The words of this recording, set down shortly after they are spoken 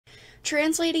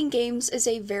Translating games is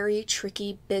a very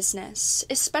tricky business,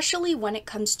 especially when it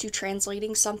comes to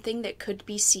translating something that could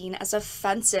be seen as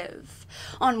offensive.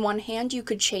 On one hand, you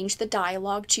could change the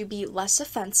dialogue to be less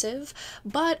offensive,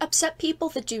 but upset people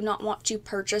that do not want to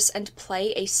purchase and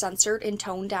play a censored and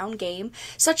toned-down game,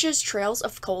 such as Trails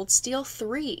of Cold Steel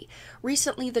 3.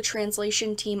 Recently, the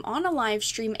translation team on a live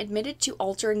stream admitted to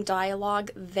altering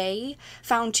dialogue they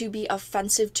found to be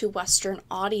offensive to Western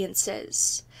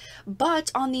audiences.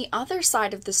 But on the other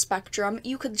side of the spectrum,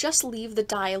 you could just leave the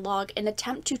dialogue and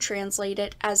attempt to translate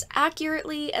it as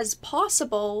accurately as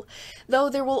possible, though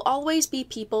there will always be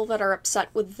people that are upset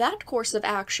with that course of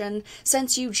action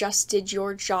since you just did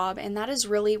your job, and that is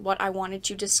really what I wanted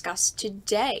to discuss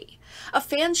today. A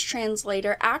fan's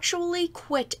translator actually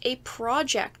quit a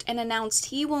project and announced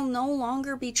he will no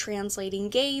longer be translating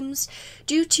games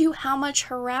due to how much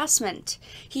harassment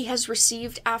he has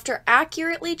received after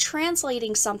accurately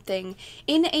translating something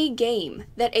in a game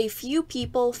that a few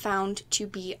people found to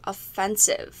be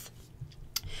offensive.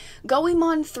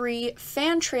 Goemon 3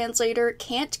 fan translator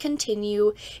can't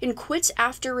continue and quits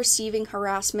after receiving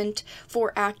harassment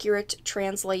for accurate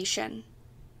translation.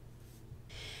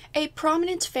 A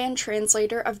prominent fan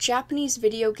translator of Japanese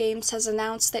video games has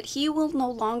announced that he will no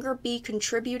longer be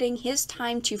contributing his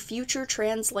time to future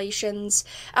translations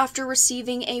after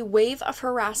receiving a wave of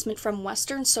harassment from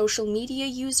Western social media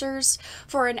users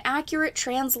for an accurate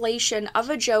translation of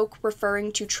a joke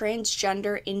referring to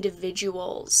transgender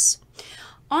individuals.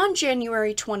 On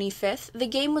January 25th, the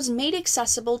game was made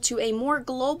accessible to a more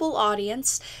global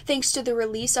audience thanks to the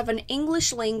release of an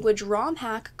English-language ROM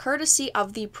hack courtesy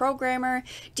of the programmer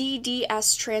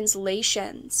DDS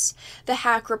Translations. The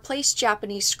hack replaced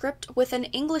Japanese script with an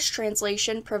English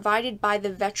translation provided by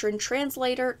the veteran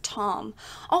translator Tom,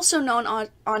 also known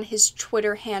on his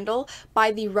Twitter handle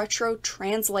by the Retro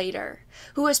Translator,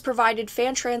 who has provided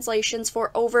fan translations for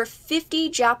over 50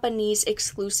 Japanese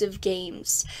exclusive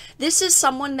games. This is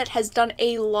someone that has done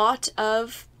a lot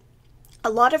of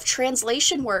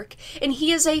translation work, and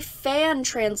he is a fan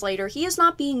translator. He is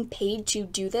not being paid to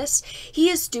do this. He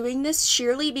is doing this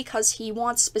sheerly because he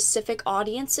wants specific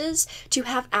audiences to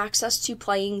have access to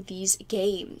playing these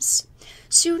games.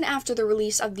 Soon after the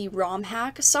release of the ROM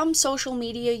hack, some social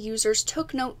media users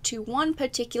took note to one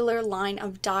particular line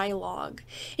of dialogue,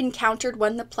 encountered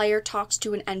when the player talks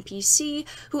to an NPC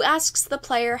who asks the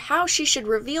player how she should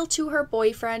reveal to her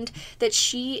boyfriend that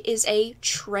she is a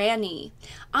tranny.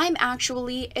 "I'm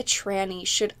actually a tranny.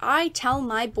 Should I tell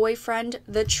my boyfriend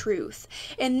the truth?"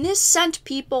 And this sent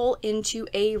people into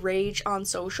a rage on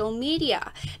social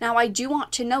media. Now, I do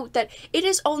want to note that it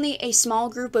is only a small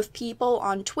group of people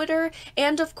on Twitter,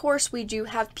 and of course we do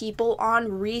have people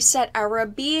on Reset Era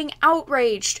being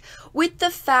outraged with the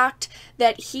fact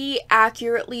that he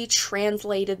accurately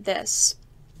translated this.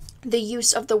 The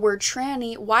use of the word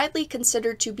tranny, widely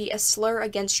considered to be a slur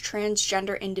against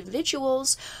transgender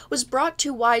individuals, was brought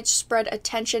to widespread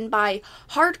attention by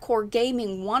Hardcore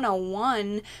Gaming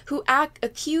 101, who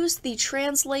accused the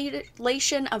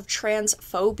translation of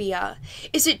transphobia.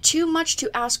 Is it too much to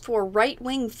ask for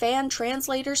right-wing fan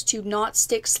translators to not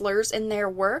stick slurs in their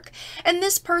work? And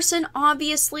this person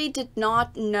obviously did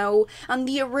not know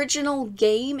the original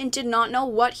game and did not know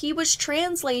what he was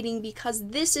translating, because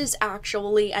this is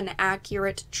actually an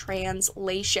accurate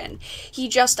translation. He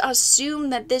just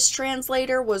assumed that this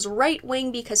translator was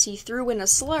right-wing because he threw in a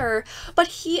slur, but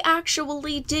he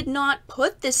actually did not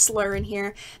put this slur in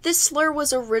here. This slur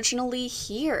was originally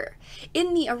here.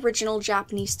 In the original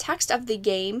Japanese text of the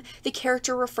game, the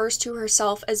character refers to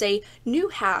herself as a new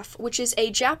half, which is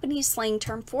a Japanese slang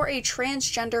term for a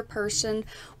transgender person,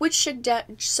 which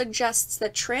suggests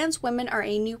that trans women are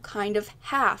a new kind of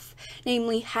half,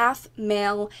 namely half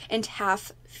male and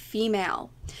half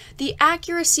female. The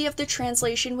accuracy of the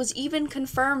translation was even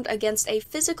confirmed against a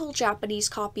physical Japanese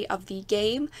copy of the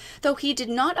game, though he did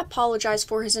not apologize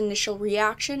for his initial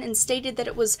reaction and stated that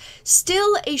it was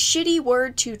still a shitty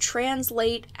word to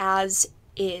translate as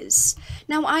is.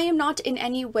 Now, I am not in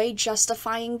any way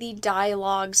justifying the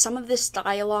dialogue. Some of this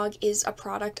dialogue is a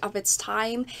product of its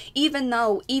time, even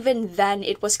though even then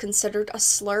it was considered a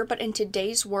slur, but in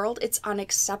today's world it's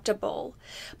unacceptable.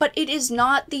 But it is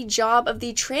not the job of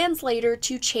the translator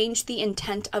to change the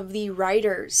intent of the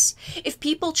writers. If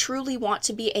people truly want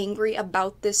to be angry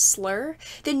about this slur,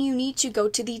 then you need to go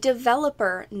to the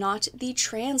developer, not the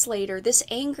translator. This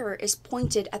anger is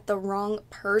pointed at the wrong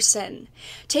person.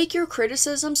 Take your criticism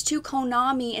criticisms to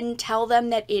Konami and tell them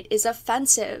that it is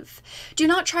offensive. Do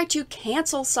not try to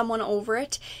cancel someone over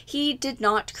it. He did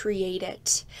not create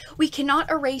it. We cannot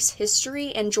erase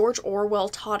history, and George Orwell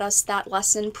taught us that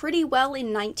lesson pretty well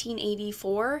in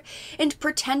 1984, and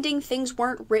pretending things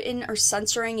weren't written or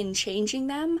censoring and changing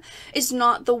them is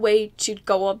not the way to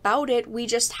go about it. We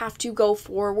just have to go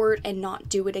forward and not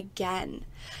do it again.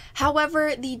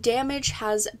 However, the damage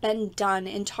has been done,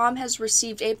 and Tom has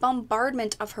received a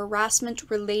bombardment of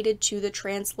harassment related to the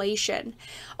translation.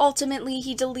 Ultimately,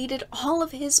 he deleted all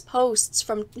of his posts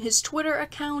from his Twitter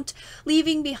account,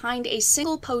 leaving behind a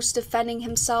single post defending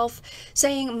himself,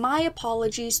 saying, "My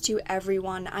apologies to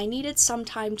everyone. I needed some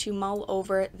time to mull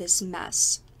over this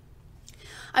mess.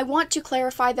 I want to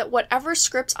clarify that whatever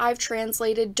scripts I've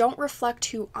translated don't reflect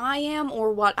who I am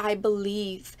or what I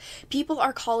believe. People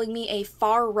are calling me a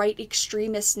far-right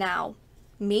extremist now.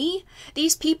 Me?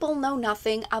 These people know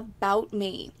nothing about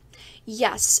me."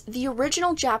 Yes, the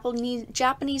original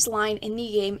Japanese line in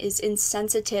the game is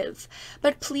insensitive,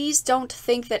 but please don't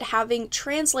think that having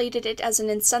translated it as an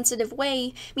insensitive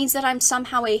way means that I'm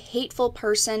somehow a hateful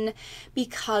person,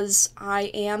 because I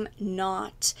am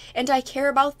not. And I care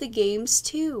about the games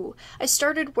too. I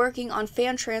started working on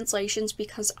fan translations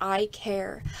because I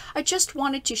care. I just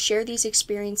wanted to share these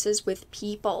experiences with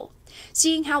people.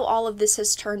 Seeing how all of this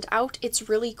has turned out, it's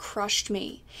really crushed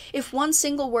me. If one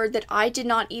single word that I did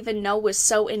not even know was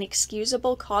so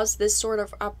inexcusable caused this sort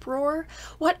of uproar,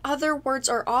 what other words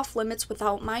are off limits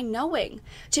without my knowing?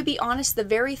 To be honest, the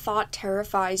very thought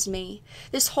terrifies me.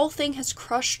 This whole thing has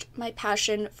crushed my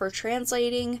passion for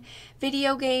translating,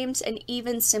 video games, and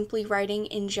even simply writing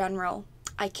in general.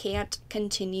 I can't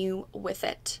continue with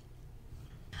it.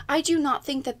 I do not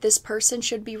think that this person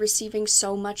should be receiving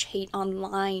so much hate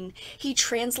online. He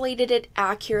translated it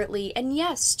accurately, and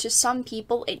yes, to some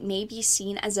people it may be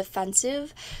seen as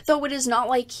offensive, though it is not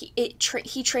like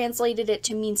he translated it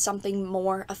to mean something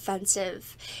more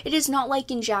offensive. It is not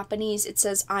like in Japanese it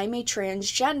says "I'm a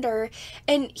transgender,"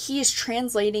 and he is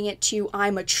translating it to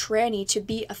 "I'm a tranny" to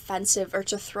be offensive or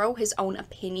to throw his own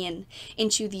opinion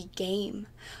into the game.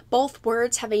 Both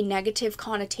words have a negative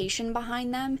connotation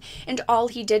behind them, and all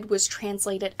he did was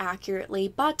translate it accurately.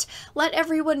 But let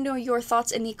everyone know your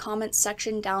thoughts in the comments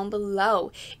section down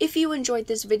below. If you enjoyed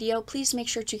this video, please make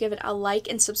sure to give it a like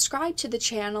and subscribe to the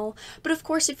channel. But of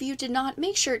course, if you did not,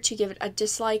 make sure to give it a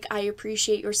dislike. I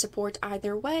appreciate your support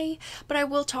either way. But I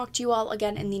will talk to you all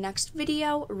again in the next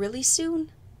video really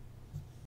soon.